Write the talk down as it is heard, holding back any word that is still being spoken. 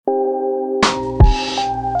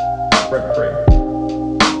Rent free.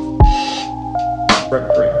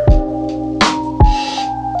 Rent free.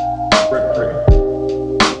 Rent free.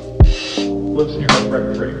 Lives in your head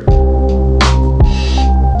rent free.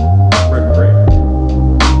 Rent free.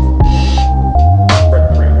 Rent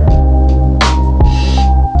free.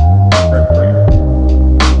 Rent free.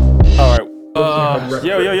 All right.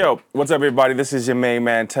 Yo. What's up, everybody? This is your main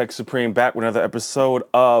man, Tech Supreme, back with another episode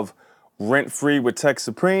of Rent Free with Tech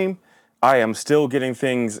Supreme. I am still getting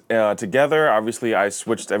things together. Obviously, I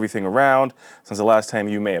switched everything around since the last time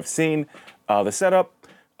you may have seen the setup.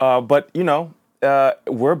 But,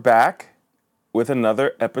 we're back with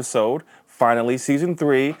another episode. Finally, Season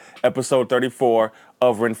 3, Episode 34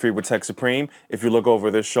 of Rent Free with Tech Supreme. If you look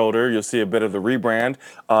over this shoulder, you'll see a bit of the rebrand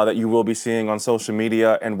that you will be seeing on social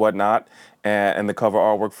media and whatnot, and the cover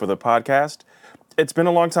artwork for the podcast. It's been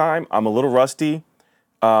a long time. I'm a little rusty.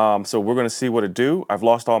 So we're going to see what it do. I've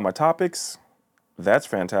lost all my topics. That's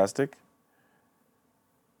fantastic.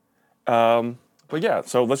 But yeah,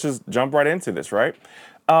 so let's just jump right into this, right?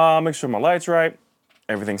 Make sure my light's right.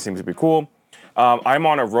 Everything seems to be cool. I'm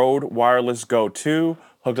on a Rode Wireless Go 2,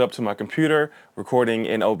 hooked up to my computer, recording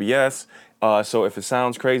in OBS. So if it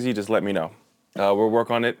sounds crazy, just let me know. We'll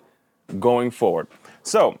work on it going forward.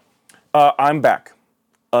 So I'm back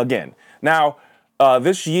again. Now,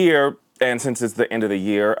 this year, and since it's the end of the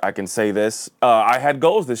year, I can say this. I had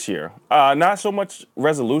goals this year. Not so much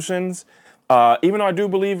resolutions, even though I do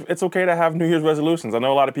believe it's okay to have New Year's resolutions. I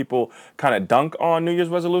know a lot of people kind of dunk on New Year's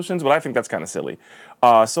resolutions, but I think that's kind of silly.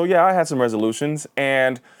 So yeah, I had some resolutions,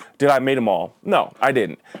 and did I make them all? No, I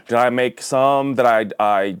didn't. Did I make some that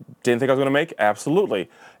I didn't think I was going to make?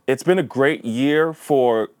 Absolutely. It's been a great year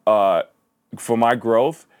for my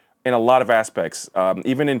growth in a lot of aspects.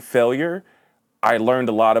 Even in failure, I learned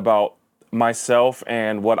a lot about myself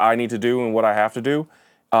and what I need to do and what I have to do,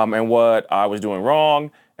 and what I was doing wrong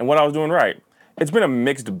and what I was doing right. It's been a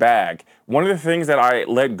mixed bag. One of the things that I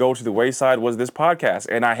let go to the wayside was this podcast,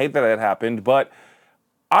 and I hate that it happened, but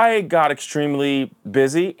I got extremely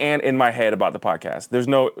busy and in my head about the podcast. There's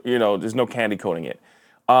no candy coating it.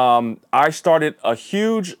 I started a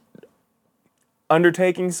huge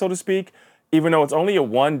undertaking, so to speak. Even though it's only a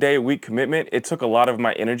 1 day a week commitment, it took a lot of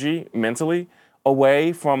my energy mentally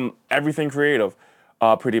away from everything creative,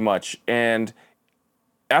 pretty much. And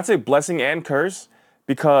that's a blessing and curse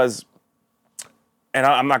because, and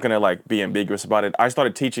I'm not going to be ambiguous about it. I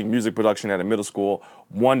started teaching music production at a middle school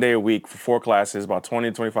 1 day a week for 4 classes, about 20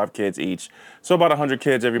 to 25 kids each. So about 100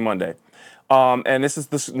 kids every Monday. And this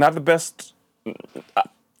is not the best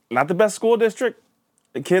school district.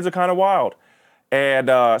 The kids are kind of wild. And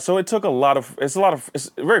so it took it's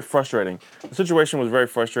very frustrating. The situation was very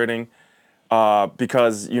frustrating.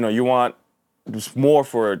 Because you want more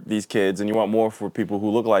for these kids and you want more for people who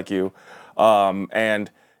look like you,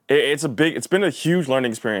 and it's been a huge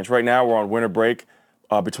learning experience. Right now we're on winter break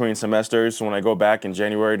between semesters, so when I go back in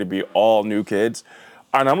January to be all new kids,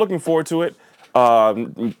 and I'm looking forward to it.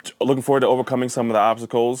 Looking forward to overcoming some of the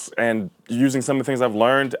obstacles and using some of the things I've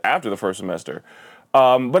learned after the first semester.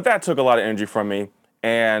 But that took a lot of energy from me,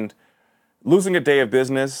 and losing a day of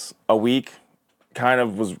business a week kind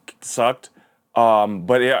of sucked.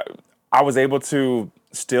 But I was able to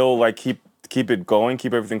still keep it going,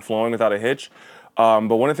 keep everything flowing without a hitch. But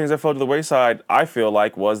one of the things that fell to the wayside, I feel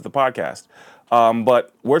like, was the podcast.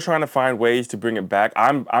 But we're trying to find ways to bring it back.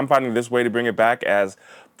 I'm finding this way to bring it back as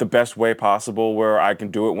the best way possible, where I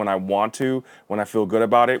can do it when I want to, when I feel good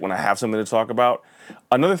about it, when I have something to talk about.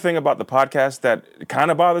 Another thing about the podcast that kind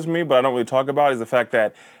of bothers me, but I don't really talk about, is the fact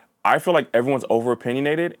that I feel like everyone's over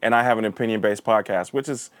opinionated, and I have an opinion-based podcast, which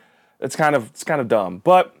is It's kind of dumb,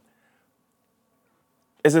 but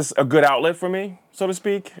is this a good outlet for me, so to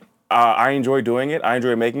speak? I enjoy doing it. I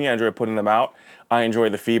enjoy making it. I enjoy putting them out. I enjoy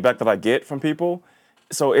the feedback that I get from people.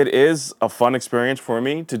 So it is a fun experience for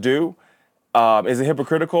me to do. Is it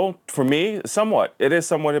hypocritical? For me, somewhat. It is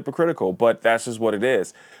somewhat hypocritical, but that's just what it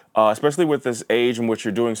is. Especially with this age in which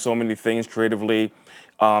you're doing so many things creatively,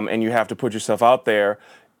 and you have to put yourself out there.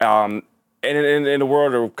 And in the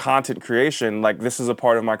world of content creation, this is a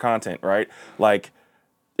part of my content, right?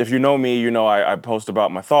 If you know me, you know I post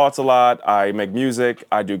about my thoughts a lot. I make music,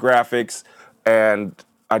 I do graphics, and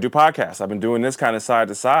I do podcasts. I've been doing this kind of side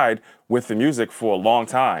to side with the music for a long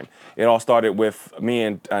time. It all started with me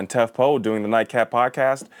and Tef Poe doing the Nightcap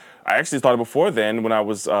podcast. I actually started before then when I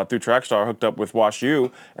was through Trackstar, hooked up with Wash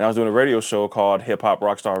U, and I was doing a radio show called Hip Hop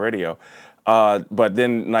Rockstar Radio. But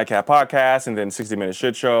then Nightcap Podcast, and then 60 Minute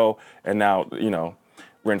Shit Show, and now,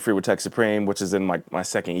 Rent Free with Tech Supreme, which is in my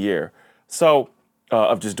second year. So,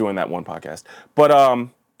 of just doing that one podcast. But,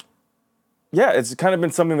 yeah, it's kind of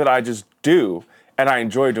been something that I just do. and I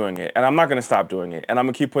enjoy doing it, and I'm not gonna stop doing it, and I'm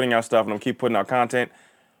gonna keep putting out stuff, and I'm gonna keep putting out content.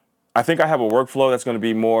 I think I have a workflow that's gonna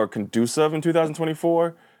be more conducive in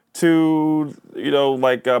 2024 to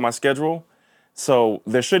my schedule. So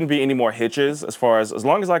there shouldn't be any more hitches as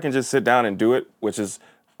long as I can just sit down and do it, which is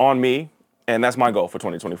on me. And that's my goal for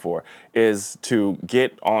 2024 is to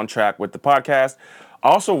get on track with the podcast.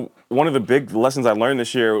 Also, one of the big lessons I learned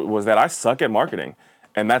this year was that I suck at marketing,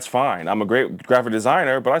 and that's fine. I'm a great graphic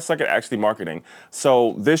designer, but I suck at actually marketing.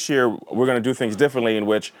 So this year we're going to do things differently in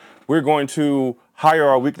which we're going to hire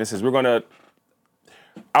our weaknesses. We're going to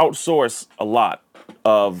outsource a lot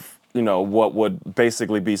of what would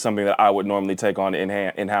basically be something that I would normally take on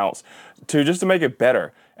in-house to make it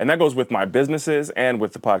better. And that goes with my businesses and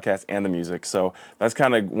with the podcast and the music. So that's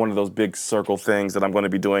kind of one of those big circle things that I'm going to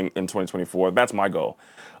be doing in 2024. That's my goal.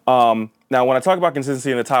 Now, when I talk about consistency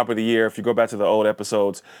in the top of the year, if you go back to the old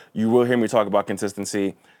episodes, you will hear me talk about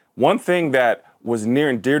consistency. One thing that was near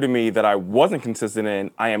and dear to me that I wasn't consistent in,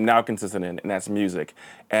 I am now consistent in, and that's music.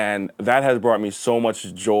 And that has brought me so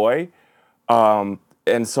much joy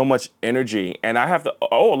and so much energy. And I have to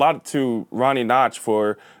owe a lot to Ronnie Notch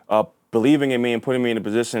for believing in me and putting me in a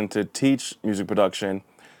position to teach music production,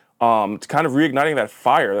 to kind of reigniting that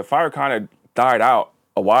fire. The fire kind of died out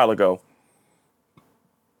a while ago.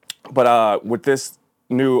 But with this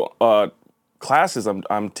new classes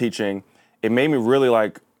I'm teaching, it made me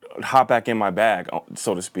really hop back in my bag,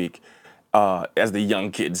 so to speak, as the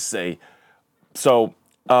young kids say. So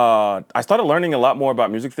I started learning a lot more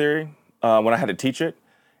about music theory when I had to teach it.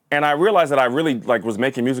 And I realized that I really was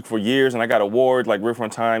making music for years, and I got awards like Riff on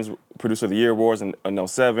Times Producer of the Year awards in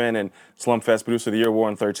 07 and Slumfest Producer of the Year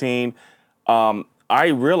award in 13. I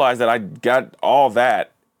realized that I got all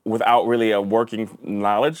that without really a working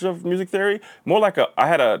knowledge of music theory. More like I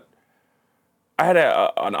had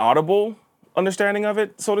an audible understanding of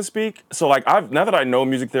it, so to speak. So now that I know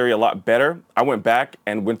music theory a lot better, I went back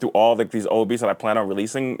and went through all these old beats that I plan on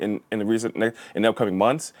releasing in the upcoming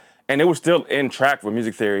months. And it was still in track with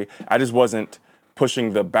music theory. I just wasn't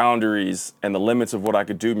pushing the boundaries and the limits of what I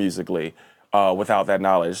could do musically without that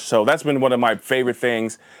knowledge. So that's been one of my favorite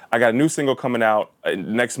things. I got a new single coming out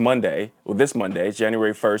this Monday,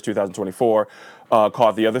 January 1st, 2024,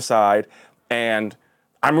 called The Other Side. And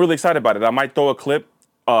I'm really excited about it. I might throw a clip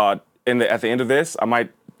at the end of this. I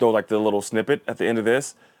might throw the little snippet at the end of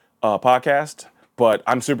this podcast. But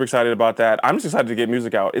I'm super excited about that. I'm just excited to get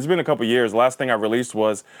music out. It's been a couple years. The last thing I released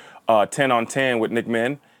was 10 on 10 with Nick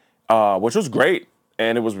Min, which was great,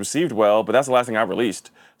 and it was received well, but that's the last thing I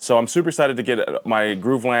released. So I'm super excited to get my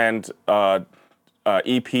Grooveland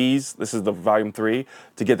EPs. This is the volume 3,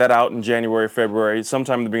 to get that out in January, February,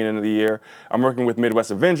 sometime in the beginning of the year. I'm working with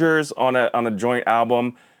Midwest Avengers on a joint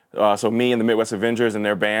album. So me and the Midwest Avengers and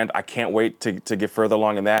their band. I can't wait to get further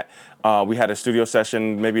along in that. We had a studio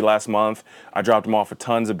session maybe last month. I dropped them off with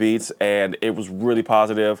tons of beats, and it was really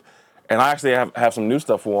positive. And I actually have some new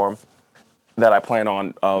stuff for them that I plan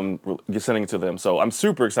on sending to them. So I'm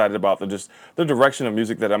super excited about the direction of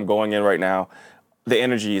music that I'm going in right now. The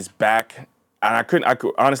energy is back, and I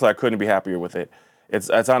couldn't be happier with it. It's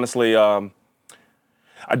honestly.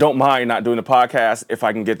 I don't mind not doing the podcast if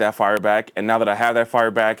I can get that fire back. And now that I have that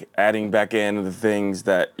fire back, adding back in the things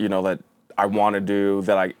that that I want to do,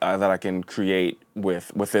 that I can create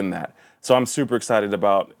within that. So I'm super excited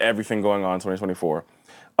about everything going on in 2024.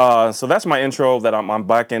 So that's my intro. That I'm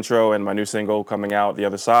back intro and my new single coming out, The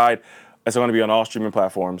Other Side. It's going to be on all streaming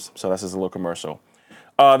platforms. So that's just a little commercial.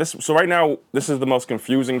 So right now, this is the most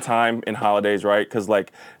confusing time in holidays, right? Because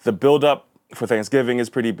the build up for Thanksgiving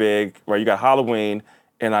is pretty big, right? You got Halloween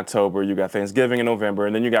in October, you got Thanksgiving in November,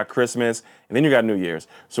 and then you got Christmas, and then you got New Year's.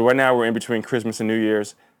 So right now we're in between Christmas and New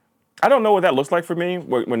Year's. I don't know what that looks like for me,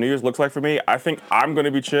 what New Year's looks like for me. I think I'm going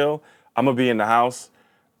to be chill. I'm going to be in the house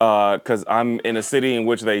because I'm in a city in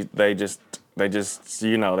which they just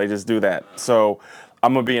do that. So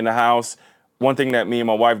I'm going to be in the house. One thing that me and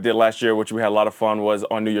my wife did last year, which we had a lot of fun, was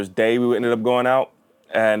on New Year's Day we ended up going out,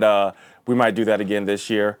 and we might do that again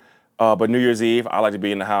this year. But New Year's Eve, I like to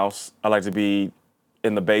be in the house. I like to be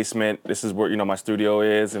in the basement. This is where my studio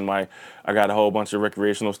is, and I got a whole bunch of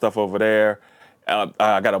recreational stuff over there.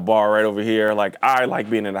 I got a bar right over here. I like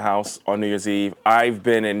being in the house on New Year's Eve. I've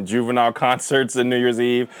been in juvenile concerts on New Year's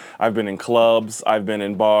Eve. I've been in clubs. I've been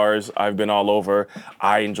in bars. I've been all over.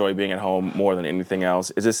 I enjoy being at home more than anything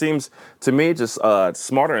else. It just seems to me just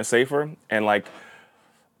smarter and safer, and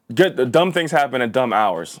dumb things happen at dumb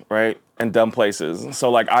hours, right? And dumb places.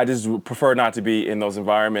 So I just prefer not to be in those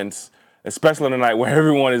environments, especially on a night where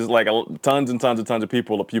everyone is tons and tons and tons of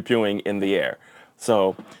people are pew-pewing in the air.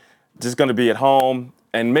 So just going to be at home,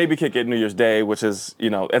 and maybe kick it New Year's Day, which is,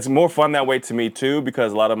 it's more fun that way to me too,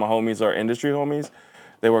 because a lot of my homies are industry homies.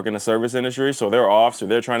 They work in the service industry, so they're off, so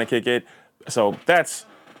they're trying to kick it. So that's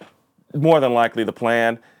more than likely the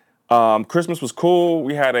plan. Christmas was cool.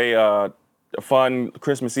 We had a fun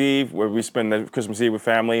Christmas Eve where we spend the Christmas Eve with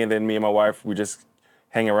family, and then me and my wife, we just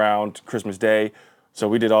hang around Christmas Day. So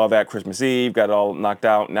we did all that Christmas Eve, got it all knocked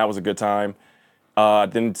out, and that was a good time.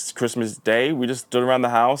 Then Christmas Day, we just stood around the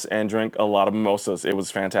house and drank a lot of mimosas. It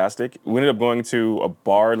was fantastic. We ended up going to a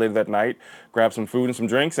bar later that night, grabbed some food and some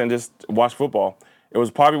drinks, and just watched football. It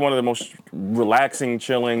was probably one of the most relaxing,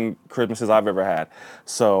 chilling Christmases I've ever had.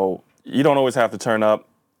 So you don't always have to turn up.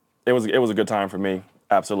 It was a good time for me,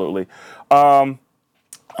 absolutely. I'm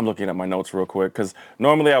looking at my notes real quick because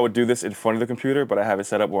normally I would do this in front of the computer, but I have it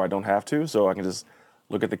set up where I don't have to, so I can just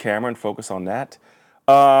look at the camera and focus on that.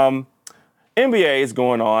 NBA is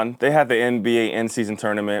going on. They had the NBA in-season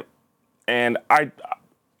tournament, and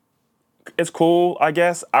it's cool, I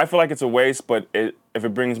guess. I feel like it's a waste, but if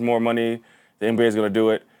it brings more money, the NBA is going to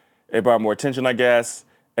do it. It brought more attention, I guess.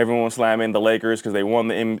 Everyone was slamming the Lakers because they won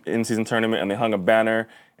the in-season tournament, and they hung a banner,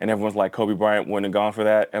 and everyone's like, Kobe Bryant wouldn't have gone for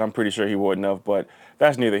that, and I'm pretty sure he wouldn't have, but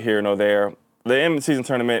that's neither here nor there. The in-season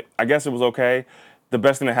tournament, I guess it was okay. The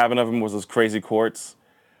best thing that happened of them was those crazy courts.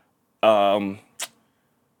 Yeah,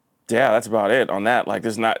 that's about it on that. Like,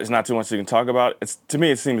 it's not too much you can talk about. To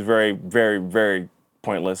me, it seems very, very, very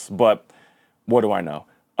pointless, but what do I know?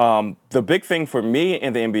 The big thing for me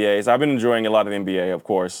in the NBA is I've been enjoying a lot of the NBA, of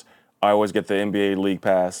course. I always get the NBA League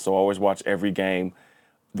Pass, so I always watch every game.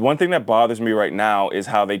 The one thing that bothers me right now is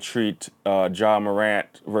how they treat Ja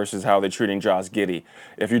Morant versus how they're treating Josh Giddey.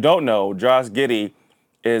 If you don't know, Josh Giddey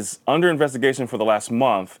is under investigation for the last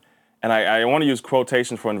month, and I want to use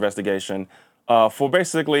quotations for investigation, for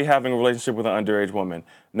basically having a relationship with an underage woman.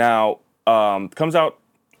 Now, comes out,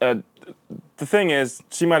 the thing is,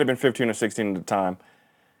 she might have been 15 or 16 at the time.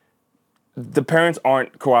 The parents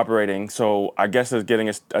aren't cooperating, so I guess it's getting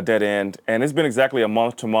a dead end. And it's been exactly a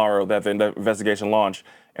month tomorrow that the investigation launched,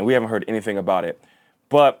 and we haven't heard anything about it.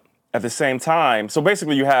 But at the same time, so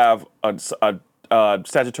basically you have a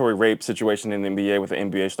statutory rape situation in the NBA with an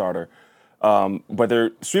NBA starter. But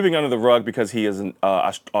they're sweeping under the rug because he is an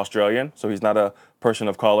Australian, so he's not a person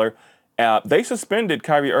of color. They suspended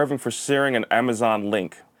Kyrie Irving for sharing an Amazon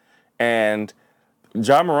link. And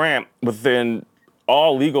Ja Morant, within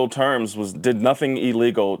all legal terms, did nothing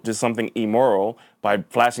illegal, just something immoral by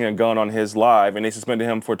flashing a gun on his live, and they suspended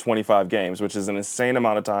him for 25 games, which is an insane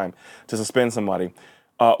amount of time to suspend somebody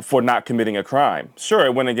for not committing a crime. Sure,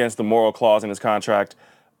 it went against the moral clause in his contract,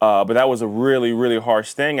 but that was a really, really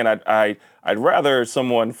harsh thing, and I'd rather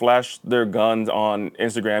someone flash their guns on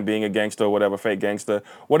Instagram being a gangster or whatever, fake gangster,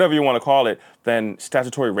 whatever you want to call it, than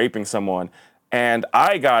statutory raping someone. And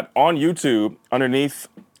I got on YouTube underneath,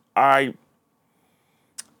 I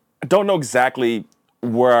don't know exactly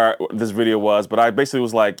where this video was, but I basically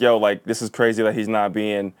was like, yo, like, this is crazy that he's not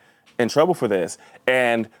being in trouble for this.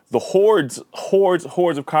 And the hordes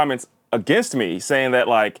of comments against me saying that,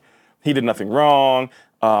 like, he did nothing wrong.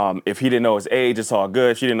 If he didn't know his age, it's all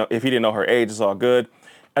good. If he didn't know her age, it's all good.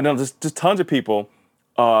 And then just tons of people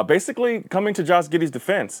basically coming to Josh Giddey's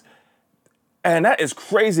defense. And that is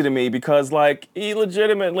crazy to me because, like, he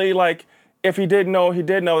legitimately, like, if he didn't know, he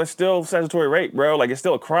did know. It's still statutory rape, bro. Like, it's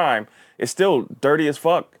still a crime. It's still dirty as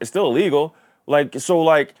fuck. It's still illegal. Like, so,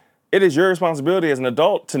 like, it is your responsibility as an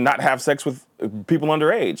adult to not have sex with people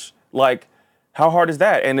underage. Like, how hard is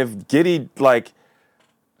that? And if Giddey, like,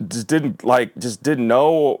 just didn't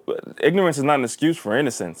know, ignorance is not an excuse for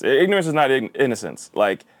innocence. Ignorance is not innocence.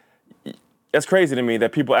 Like, it's crazy to me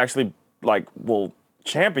that people actually, like, will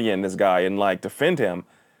champion this guy and, like, defend him.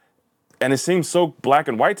 And it seems so black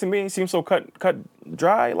and white to me. It seems so cut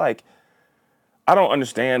dry. Like, I don't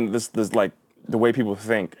understand this like the way people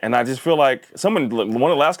think. And I just feel like one of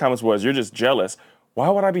the last comments was, you're just jealous. Why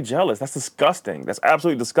would I be jealous? That's disgusting. That's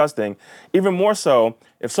absolutely disgusting. Even more so,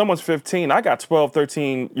 if someone's 15, I got 12,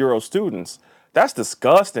 13-year-old students. That's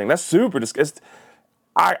disgusting. That's super disgusting.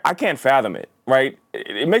 I can't fathom it, right?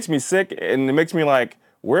 It makes me sick, and it makes me like,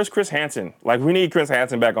 where's Chris Hansen? Like, we need Chris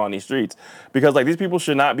Hansen back on these streets. Because, like, these people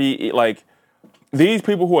should not be, like, these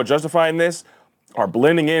people who are justifying this are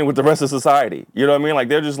blending in with the rest of society. You know what I mean? Like,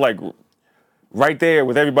 they're just, like, right there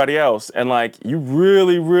with everybody else. And, like, you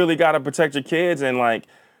really, really got to protect your kids and, like,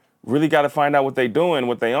 really got to find out what they doing,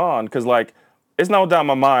 what they on. Because, like, it's no doubt in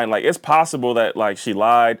my mind, like, it's possible that, like, she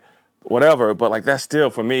lied, whatever. But, like, that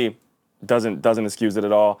still, for me, doesn't excuse it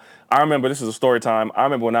at all. I remember, this is a story time. I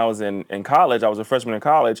remember when I was in college, I was a freshman in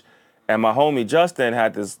college, and my homie Justin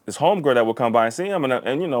had this homegirl that would come by and see him,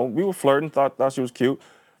 and you know, we were flirting, thought she was cute,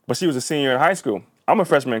 but she was a senior in high school, I'm a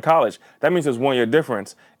freshman in college. That means there's 1 year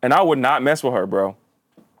difference. And I would not mess with her, bro.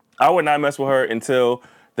 I would not mess with her until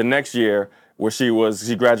the next year where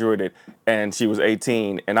she graduated and she was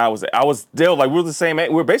 18 and I was still like we were the same age.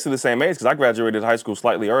 We were basically the same age because I graduated high school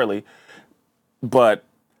slightly early. But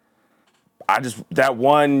I just that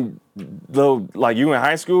one though like you in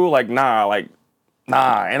high school, nah.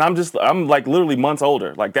 And I'm like literally months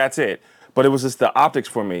older. Like that's it. But it was just the optics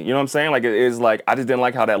for me. You know what I'm saying? Like it is like I just didn't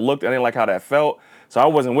like how that looked. I didn't like how that felt. So I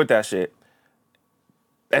wasn't with that shit.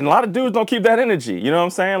 And a lot of dudes don't keep that energy. You know what I'm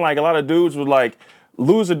saying? Like a lot of dudes would like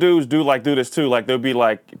loser dudes do this too. Like they'll be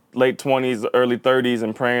like late 20s, early 30s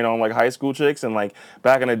and preying on like high school chicks. And like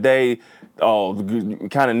back in the day,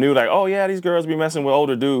 kind of knew like, oh yeah, these girls be messing with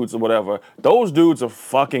older dudes or whatever. Those dudes are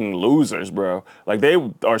fucking losers, bro. Like they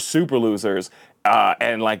are super losers.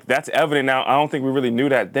 And like that's evident now. I don't think we really knew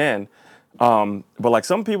that then. But like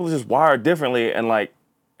some people just wired differently and like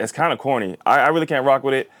it's kind of corny. I really can't rock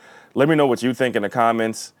with it. Let me know what you think in the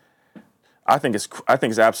comments. I think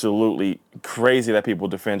it's absolutely crazy that people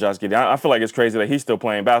defend Josh Giddey. I feel like it's crazy that he's still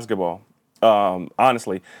playing basketball.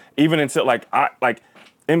 Honestly, even until like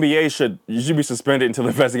NBA should be suspended until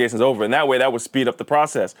the investigation's over, and that way that would speed up the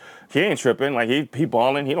process. He ain't tripping. Like he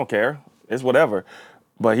balling. He don't care. It's whatever.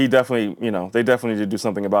 But he definitely, they definitely need to do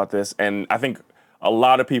something about this. And I think a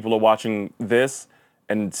lot of people are watching this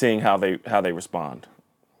and seeing how they respond.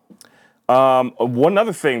 One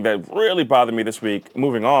other thing that really bothered me this week,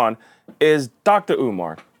 moving on, is Dr.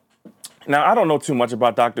 Umar. Now, I don't know too much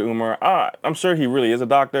about Dr. Umar. I'm sure he really is a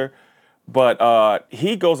doctor, but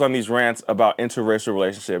he goes on these rants about interracial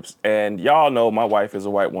relationships. And y'all know my wife is a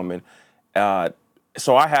white woman,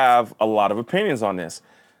 so I have a lot of opinions on this.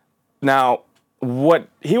 Now,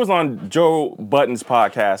 he was on Joe Budden's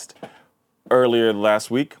podcast earlier last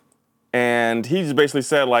week, and he just basically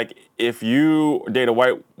said, like, if you date a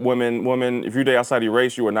white woman, if you date outside of your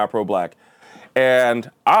race, you are not pro-black. And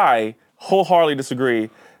I wholeheartedly disagree.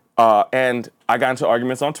 And I got into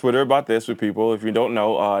arguments on Twitter about this with people. If you don't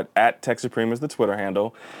know, at Tech Supreme is the Twitter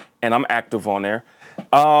handle, and I'm active on there.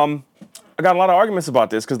 I got a lot of arguments about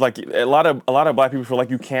this because, like, a lot of black people feel like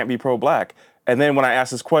you can't be pro-black. And then when I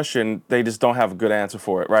ask this question, they just don't have a good answer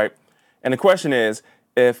for it, right? And the question is,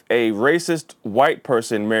 if a racist white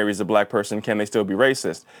person marries a black person, can they still be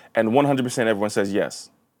racist? And 100% everyone says yes.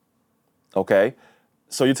 Okay?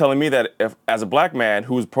 So you're telling me that if, as a black man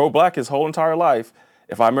who's pro-black his whole entire life,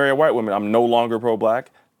 if I marry a white woman, I'm no longer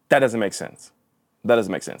pro-black? That doesn't make sense. That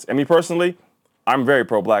doesn't make sense. And me personally, I'm very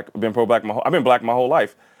pro-black. I've been pro-black I've been black my whole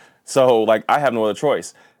life. So, like, I have no other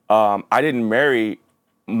choice. I didn't marry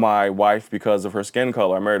my wife because of her skin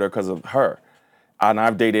color. I married her because of her. And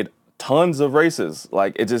I've dated tons of races.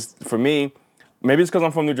 Like, it just, for me, maybe it's because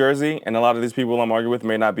I'm from New Jersey, and a lot of these people I'm arguing with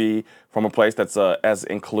may not be from a place that's as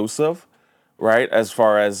inclusive, right? As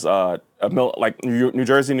far as like New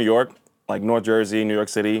Jersey, New York, like North Jersey, New York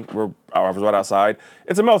City, I was right outside.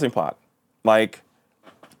 It's a melting pot. Like,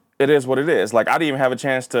 it is what it is. Like, I didn't even have a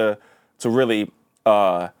chance to really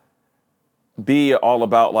be all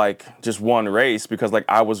about like just one race because like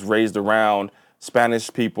I was raised around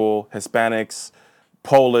Spanish people, Hispanics,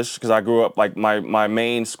 Polish, because I grew up, like, my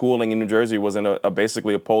main schooling in New Jersey was in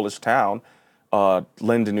basically a Polish town,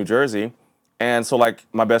 Linden, New Jersey. And so, like,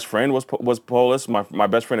 my best friend was Polish. My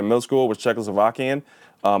best friend in middle school was Czechoslovakian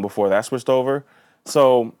before that switched over.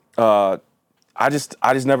 So I just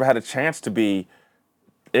never had a chance to be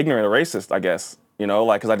ignorant or racist, I guess,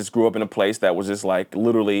 like, because I just grew up in a place that was just, like,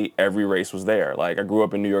 literally every race was there. Like, I grew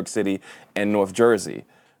up in New York City and North Jersey.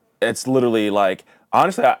 It's literally, like,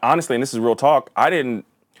 honestly, and this is real talk, I didn't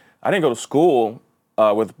go to school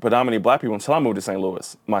with predominantly black people until I moved to St.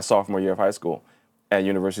 Louis, my sophomore year of high school at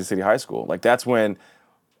University City High School. Like, that's when,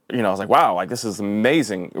 I was like, wow, like, this is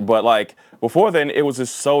amazing. But, like, before then, it was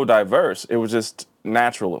just so diverse. It was just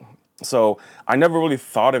natural. So I never really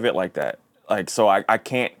thought of it like that. Like, so I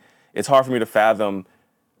can't, it's hard for me to fathom,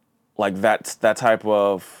 like, that type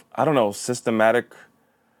of, I don't know, systematic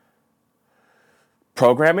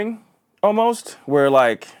programming almost, where,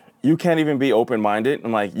 like, you can't even be open-minded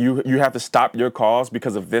and, like, you have to stop your cause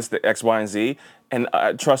because of this, the X, Y, and Z. And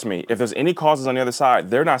trust me, if there's any causes on the other side,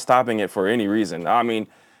 they're not stopping it for any reason. I mean,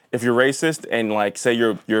 if you're racist and, like, say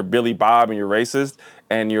you're Billy Bob and you're racist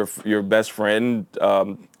and your best friend,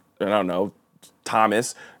 I don't know,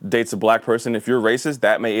 Thomas, dates a black person, if you're racist,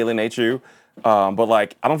 that may alienate you. But,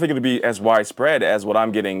 like, I don't think it'd be as widespread as what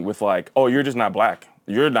I'm getting with, like, oh, you're just not black.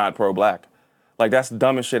 You're not pro-black. Like, that's the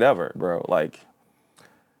dumbest shit ever, bro. Like,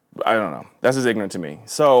 I don't know. That's just ignorant to me.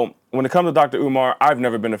 So when it comes to Dr. Umar, I've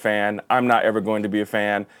never been a fan. I'm not ever going to be a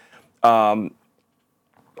fan.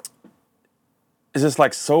 It's just,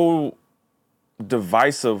 like, so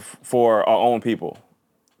divisive for our own people.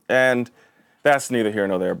 And that's neither here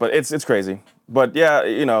nor there, but it's crazy. But yeah,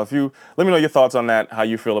 if you let me know your thoughts on that, how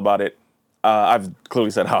you feel about it. I've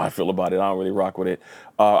clearly said how I feel about it. I don't really rock with it.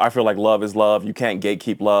 I feel like love is love. You can't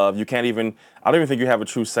gatekeep love. You can't even. I don't even think you have a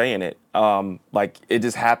true say in it. Like it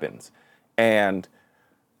just happens. And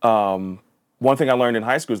one thing I learned in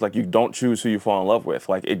high school is like you don't choose who you fall in love with.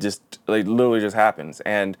 Like it literally just happens.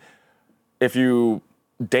 And if you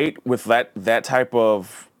date with that type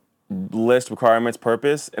of list, requirements,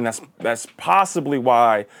 purpose, and that's possibly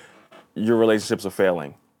why your relationships are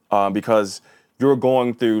failing, because you're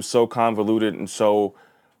going through so convoluted and so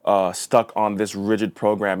stuck on this rigid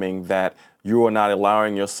programming that you are not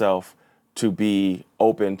allowing yourself to be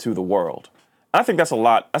open to the world. I think that's a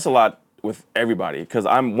lot. That's a lot with everybody, because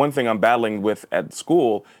one thing I'm battling with at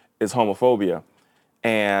school is homophobia,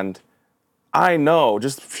 and I know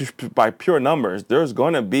just by pure numbers, there's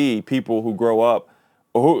going to be people who grow up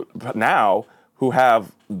who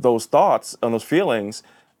have those thoughts and those feelings,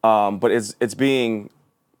 but it's being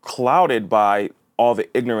clouded by all the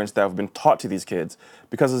ignorance that have been taught to these kids,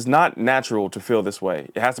 because it's not natural to feel this way.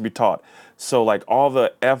 It has to be taught. So like all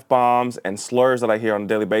the F-bombs and slurs that I hear on a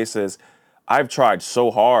daily basis, I've tried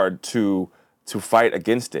so hard to fight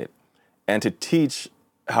against it and to teach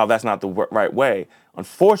how that's not the right way.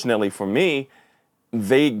 Unfortunately for me,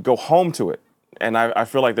 they go home to it. And I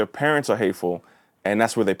feel like their parents are hateful, and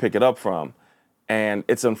that's where they pick it up from. And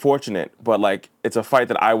it's unfortunate, but like it's a fight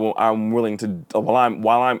that I'm willing to,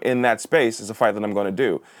 while I'm in that space, it's a fight that I'm going to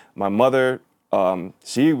do. My mother,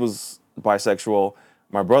 she was bisexual.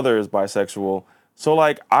 My brother is bisexual. So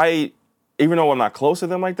like even though I'm not close to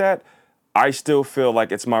them like that, I still feel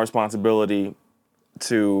like it's my responsibility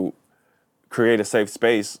to create a safe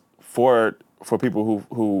space for people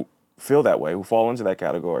who feel that way, who fall into that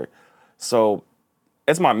category. So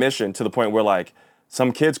it's my mission, to the point where like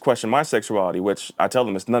some kids question my sexuality, which I tell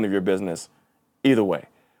them it's none of your business either way.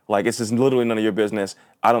 Like it's just literally none of your business.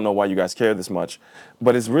 I don't know why you guys care this much,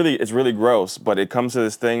 but it's really gross. But it comes to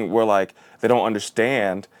this thing where like they don't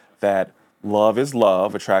understand that love is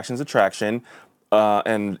love, attraction is attraction,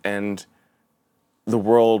 and the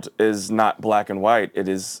world is not black and white. It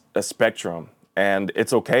is a spectrum, and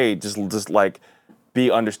it's okay. Just like be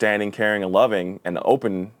understanding, caring, and loving, and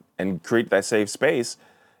open, and create that safe space,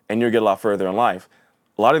 and you'll get a lot further in life.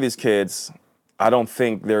 A lot of these kids, I don't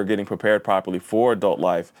think they're getting prepared properly for adult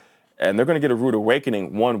life, and they're going to get a rude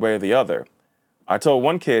awakening one way or the other. I told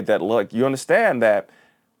one kid that, look, you understand that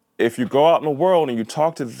if you go out in the world and you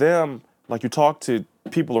talk to them like you talk to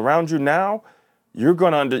people around you now, you're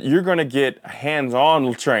gonna get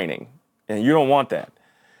hands-on training, and you don't want that.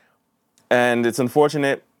 And it's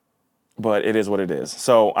unfortunate, but it is what it is.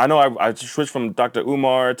 So I know I switched from Dr.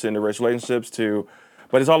 Umar to interracial relationships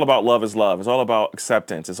but it's all about love is love. It's all about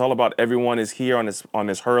acceptance. It's all about everyone is here on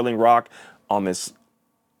this hurling rock, on this,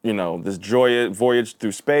 this joyous voyage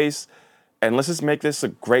through space. And let's just make this a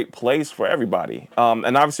great place for everybody.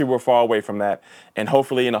 And obviously we're far away from that. And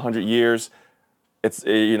hopefully in 100 years, it's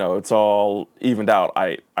all evened out,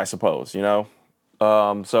 I suppose, So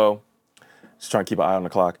just trying to keep an eye on the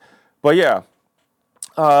clock. But yeah,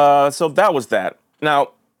 so that was that. Now,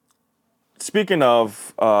 speaking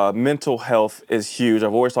of mental health is huge.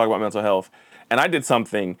 I've always talked about mental health. And I did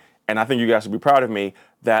something, and I think you guys should be proud of me,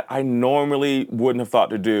 that I normally wouldn't have thought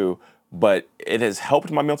to do, but it has helped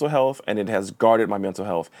my mental health, and it has guarded my mental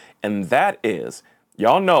health. And that is,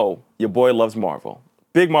 y'all know your boy loves Marvel.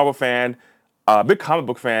 Big Marvel fan, big comic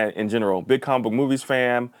book fan in general, big comic book movies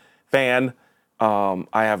fan. I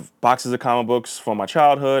have boxes of comic books from my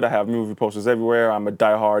childhood. I have movie posters everywhere. I'm a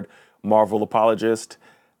diehard Marvel apologist.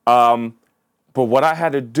 But what I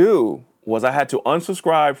had to do was I had to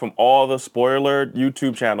unsubscribe from all the spoiler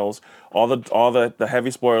YouTube channels, all the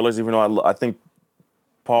heavy spoilers, even though I think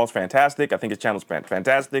Paul's fantastic. I think his channel's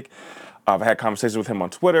fantastic. I've had conversations with him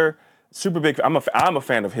on Twitter. Super big. I'm a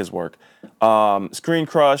fan of his work. Screen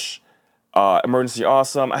Crush, Emergency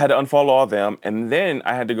Awesome. I had to unfollow all of them, and then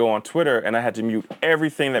I had to go on Twitter and I had to mute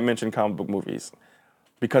everything that mentioned comic book movies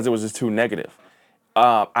because it was just too negative.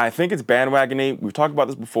 I think it's bandwagoning. We've talked about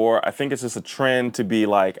this before. I think it's just a trend to be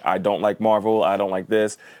like, I don't like Marvel. I don't like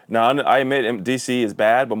this. Now, I admit DC is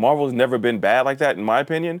bad, but Marvel has never been bad like that, in my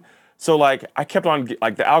opinion. So, like, I kept on,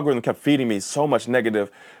 like, the algorithm kept feeding me so much negative.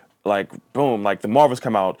 Like, boom, like, the Marvels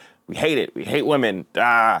come out. We hate it. We hate women.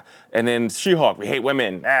 Ah. And then She-Hulk. We hate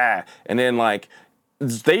women. Ah. And then, like,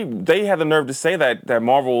 they had the nerve to say that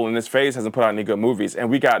Marvel in this phase hasn't put out any good movies, and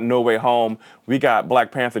we got No Way Home, we got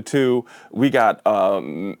Black Panther 2, we got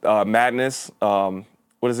Madness, what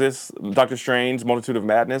is this? Doctor Strange, Multitude of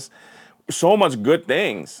Madness. So much good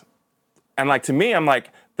things. And like to me, I'm like,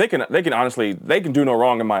 they can honestly, they can do no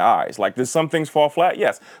wrong in my eyes. Like, does some things fall flat?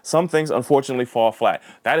 Yes. Some things unfortunately fall flat.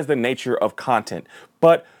 That is the nature of content.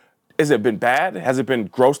 But has it been bad? Has it been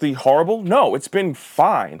grossly horrible? No, it's been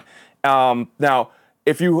fine. Now,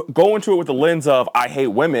 if you go into it with the lens of I hate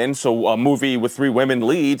women, so a movie with 3 women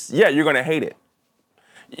leads, yeah, you're gonna hate it.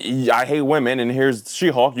 I hate women, and here's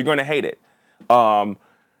She-Hulk, you're gonna hate it.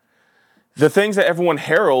 The things that everyone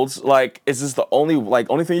heralds, like, is this the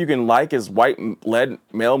only thing you can like is white-led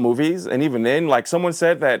male movies? And even then, like, someone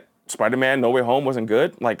said that Spider-Man No Way Home wasn't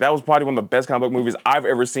good. Like, that was probably one of the best comic book movies I've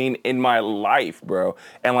ever seen in my life, bro.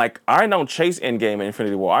 And like, I don't chase Endgame and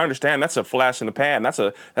Infinity War. I understand that's a flash in the pan.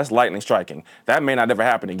 That's lightning striking. That may not ever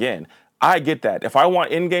happen again. I get that. If I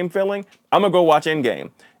want Endgame feeling, I'm gonna go watch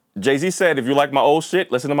Endgame. Jay-Z said, if you like my old shit,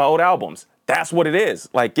 listen to my old albums. That's what it is.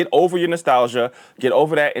 Like, get over your nostalgia, get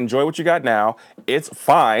over that, enjoy what you got now. It's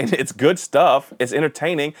fine. It's good stuff. It's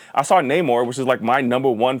entertaining. I saw Namor, which is like my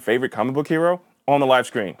 #1 favorite comic book hero, on the live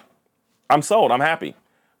screen. I'm sold. I'm happy.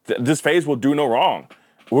 This phase will do no wrong.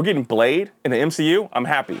 We're getting Blade in the MCU. I'm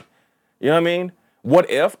happy. You know what I mean? What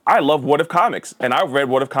If? I love What If comics. And I read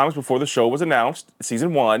What If comics before the show was announced,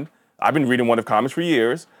 season 1. I've been reading What If comics for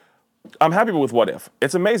years. I'm happy with What If.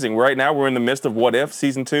 It's amazing. Right now, we're in the midst of What If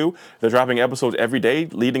season 2. They're dropping episodes every day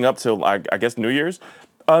leading up to, I guess, New Year's.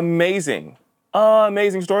 Amazing.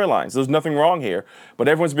 Amazing storylines. There's nothing wrong here. But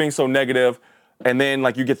everyone's being so negative. And then,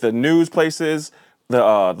 like, you get the news places,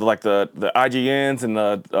 the IGNs and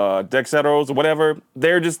the Dexeros or whatever.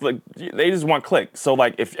 They're just like, they just want clicks. So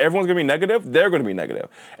like, if everyone's gonna be negative, they're gonna be negative,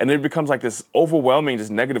 and it becomes like this overwhelming, just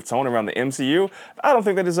negative tone around the MCU. I don't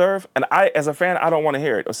think they deserve, and I, as a fan, I don't want to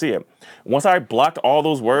hear it or see it. Once I blocked all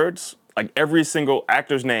those words, like every single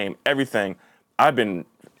actor's name, everything, I've been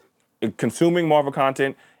consuming Marvel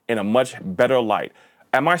content in a much better light.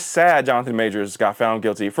 Am I sad Jonathan Majors got found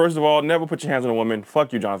guilty? First of all, never put your hands on a woman.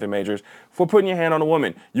 Fuck you, Jonathan Majors, for putting your hand on a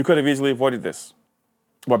woman. You could have easily avoided this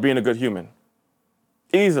by being a good human.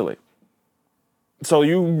 Easily. So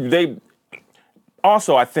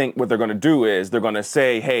also, I think what they're going to do is they're going to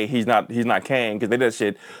say, hey, he's not Kang, because they did that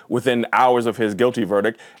shit within hours of his guilty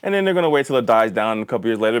verdict, and then they're going to wait till it dies down, and a couple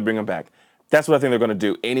years later bring him back. That's what I think they're going to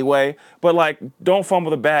do anyway. But like, don't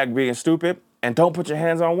fumble the bag being stupid, and don't put your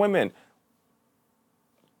hands on women.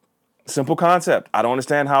 Simple concept. I don't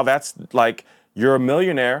understand how that's like, you're a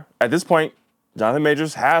millionaire. At this point, Jonathan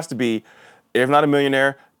Majors has to be, if not a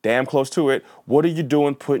millionaire, damn close to it. What are you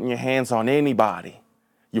doing putting your hands on anybody?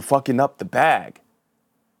 You're fucking up the bag.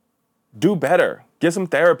 Do better. Get some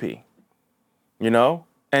therapy. You know?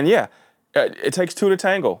 And yeah, it takes 2 to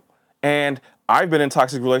tangle. And I've been in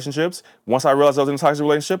toxic relationships. Once I realized I was in a toxic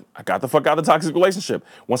relationship, I got the fuck out of the toxic relationship.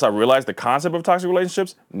 Once I realized the concept of toxic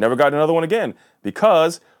relationships, never got another one again.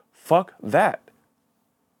 Because fuck that.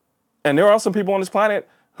 And there are some people on this planet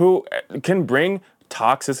who can bring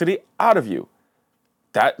toxicity out of you.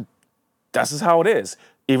 That's just how it is.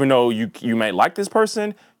 Even though you might like this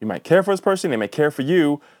person, you might care for this person, they may care for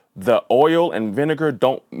you, the oil and vinegar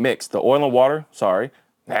don't mix. The oil and water,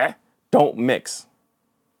 don't mix.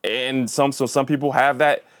 And some people have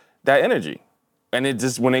that energy. And it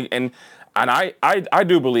just I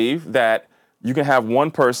do believe that you can have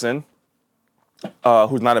one person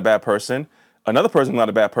who's not a bad person, another person not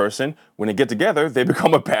a bad person. When they get together, they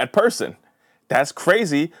become a bad person. That's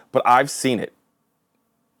crazy, but I've seen it.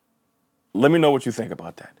 Let me know what you think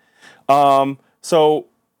about that. So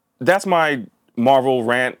that's my Marvel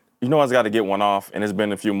rant. You know, I got to get one off, and it's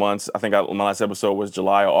been a few months. I think my last episode was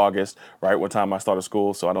July or August, right? What time I started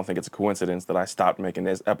school. So I don't think it's a coincidence that I stopped making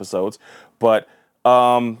these episodes. But you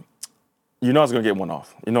know, I was going to get one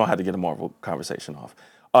off. You know, I had to get a Marvel conversation off.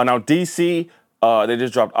 Now, DC, they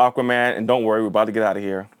just dropped Aquaman, and don't worry, we're about to get out of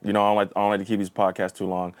here. You know, I don't like to keep these podcasts too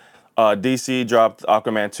long. DC dropped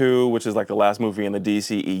Aquaman 2, which is like the last movie in the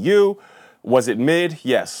DCEU. Was it mid?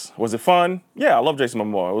 Yes. Was it fun? Yeah, I love Jason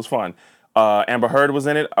Momoa. It was fun. Amber Heard was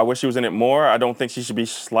in it. I wish she was in it more. I don't think she should be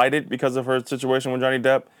slighted because of her situation with Johnny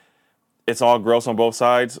Depp. It's all gross on both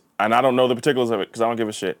sides, and I don't know the particulars of it because I don't give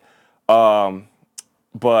a shit.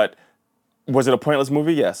 But was it a pointless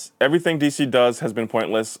movie? Yes. Everything DC does has been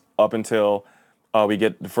pointless up until we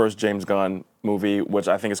get the first James Gunn movie, which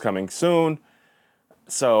I think is coming soon.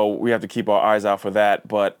 So we have to keep our eyes out for that.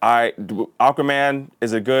 But Aquaman,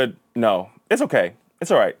 is it good? No. It's okay.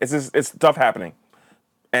 It's all right. It's stuff happening.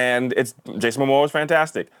 And Jason Momoa is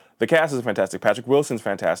fantastic. The cast is fantastic. Patrick Wilson's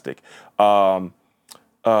fantastic. Nicole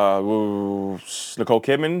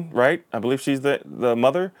Kidman, right? I believe she's the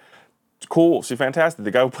mother. Cool. She's fantastic.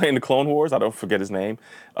 The guy who played in the Clone Wars, I don't forget his name.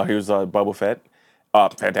 He was Boba Fett.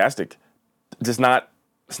 Fantastic. It's not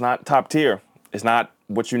top tier. It's not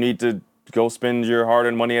what you need to go spend your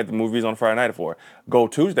hard-earned money at the movies on Friday night for. Go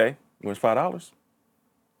Tuesday, when it's $5.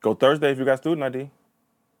 Go Thursday if you got student ID.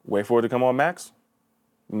 Wait for it to come on Max.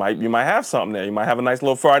 You might have something there. You might have a nice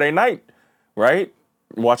little Friday night, right?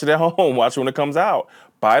 Watch it at home. Watch it when it comes out.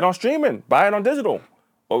 Buy it on streaming. Buy it on digital.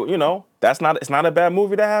 Well, it's not a bad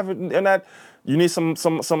movie to have in that. You need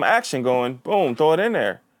some action going. Boom, throw it in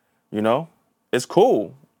there. It's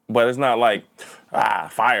cool, but it's not like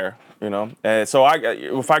fire. And so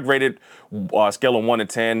if I graded scale of 1 to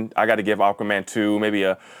 10, I got to give Aquaman 2 maybe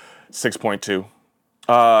a 6.2.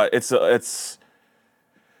 It's.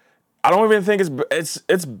 I don't even think it's.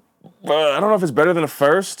 I don't know if it's better than the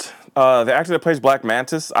first. The actor that plays Black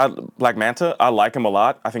Manta, I like him a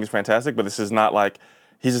lot. I think he's fantastic, but this is not like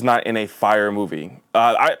he's just not in a fire movie.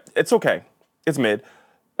 It's okay. It's mid.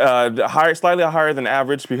 Slightly higher than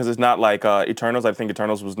average because it's not like Eternals. I think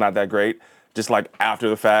Eternals was not that great. Just like after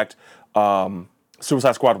the fact.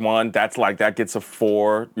 Suicide Squad 1, that gets a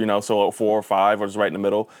 4, so a 4 or 5 or just right in the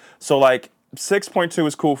middle. So 6.2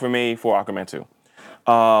 is cool for me for Aquaman 2.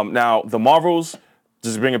 Now the Marvels,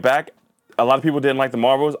 just bring it back. A lot of people didn't like the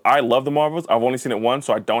Marvels. I love the Marvels. I've only seen it once,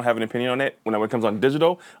 so I don't have an opinion on it. When it comes on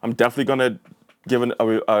digital, I'm definitely gonna give a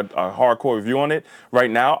hardcore review on it.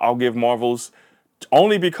 Right now, I'll give Marvels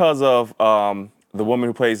only because of the woman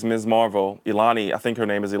who plays Ms. Marvel, Ilani. I think her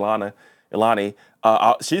name is Ilani.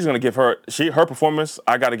 She's gonna give her performance.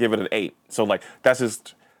 I got to give it an 8. So that's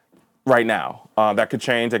just right now. That could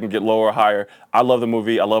change. That can get lower or higher. I love the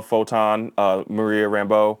movie. I love Photon, Maria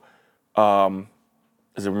Rambeau.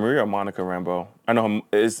 Is it Maria or Monica Rambeau? I know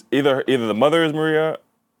it's either the mother is Maria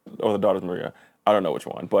or the daughter's Maria. I don't know which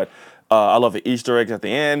one, but I love the Easter eggs at the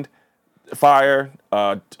end. Fire.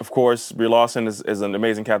 Of course, Brie Larson is an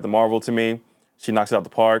amazing Captain Marvel to me. She knocks it out the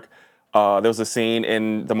park. There was a scene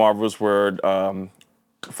in the Marvels where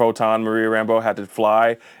Photon, Maria Rambeau, had to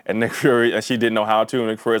fly, and Nick Fury, and she didn't know how to, and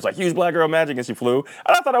Nick Fury's like, use black girl magic, and she flew.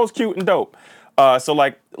 And I thought that was cute and dope. So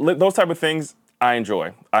those type of things I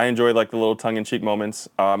enjoy. I enjoy the little tongue-in-cheek moments,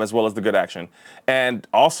 as well as the good action. And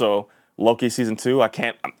also, Loki Season 2, I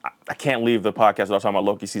can't leave the podcast without talking about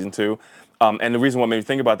Loki Season 2. And the reason what made me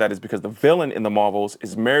think about that is because the villain in the Marvels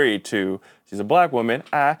is married to, she's a black woman,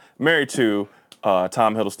 married to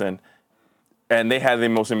Tom Hiddleston. And they had the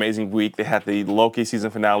most amazing week. They had the Loki season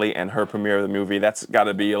finale and her premiere of the movie. That's got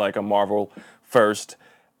to be a Marvel first.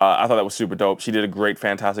 I thought that was super dope. She did a great,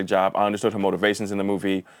 fantastic job. I understood her motivations in the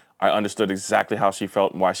movie. I understood exactly how she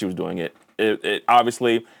felt and why she was doing it. It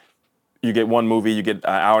obviously, you get one movie, you get an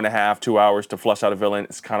hour and a half, 2 hours to flush out a villain.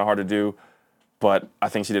 It's kind of hard to do, but I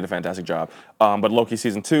think she did a fantastic job. But Loki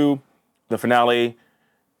season 2, the finale,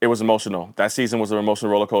 it was emotional. That season was an emotional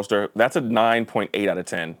roller coaster. That's a 9.8 out of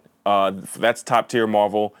 10. That's top tier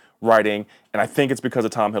Marvel writing, and I think it's because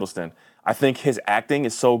of Tom Hiddleston. I think his acting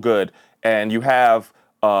is so good, and you have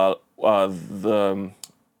what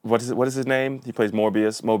is his name? He plays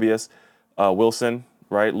Mobius, Wilson,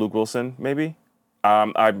 right? Luke Wilson, maybe.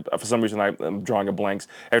 For some reason I'm drawing a blanks.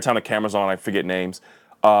 Every time the camera's on, I forget names.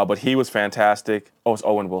 But he was fantastic. Oh, it's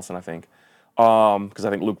Owen Wilson, I think, because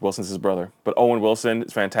I think Luke Wilson's his brother. But Owen Wilson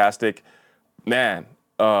is fantastic, man.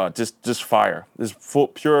 Just fire. Just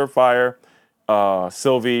pure fire.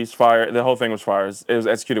 Sylvie's fire. The whole thing was fire. It was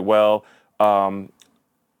executed well. The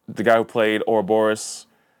guy who played Ouroboros,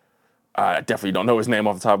 I definitely don't know his name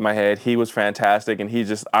off the top of my head. He was fantastic, and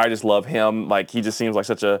I just love him. He just seems like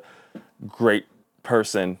such a great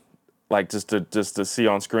person. Just to see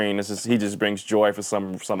on screen, he just brings joy for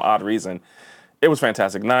some odd reason. It was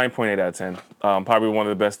fantastic. 9.8 out of 10. Probably one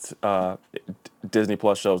of the best Disney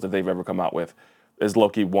Plus shows that they've ever come out with. Is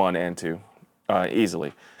Loki 1 and 2,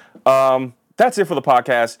 easily. That's it for the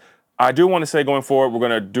podcast. I do want to say going forward, we're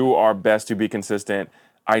going to do our best to be consistent.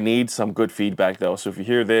 I need some good feedback, though. So if you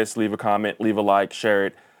hear this, leave a comment, leave a like, share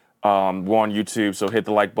it. We're on YouTube, so hit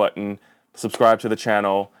the like button, subscribe to the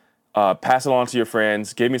channel, pass it on to your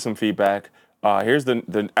friends, give me some feedback. Here's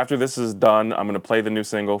after this is done, I'm going to play the new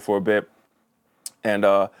single for a bit. And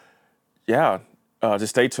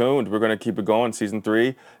just stay tuned. We're going to keep it going. Season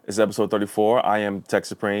 3 is episode 34. I am Tech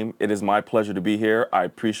Supreme. It is my pleasure to be here. I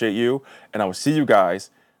appreciate you. And I will see you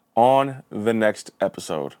guys on the next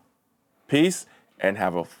episode. Peace and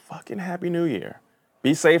have a fucking happy new year.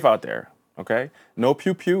 Be safe out there, okay? No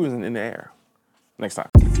pew-pews in the air. Next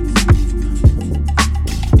time.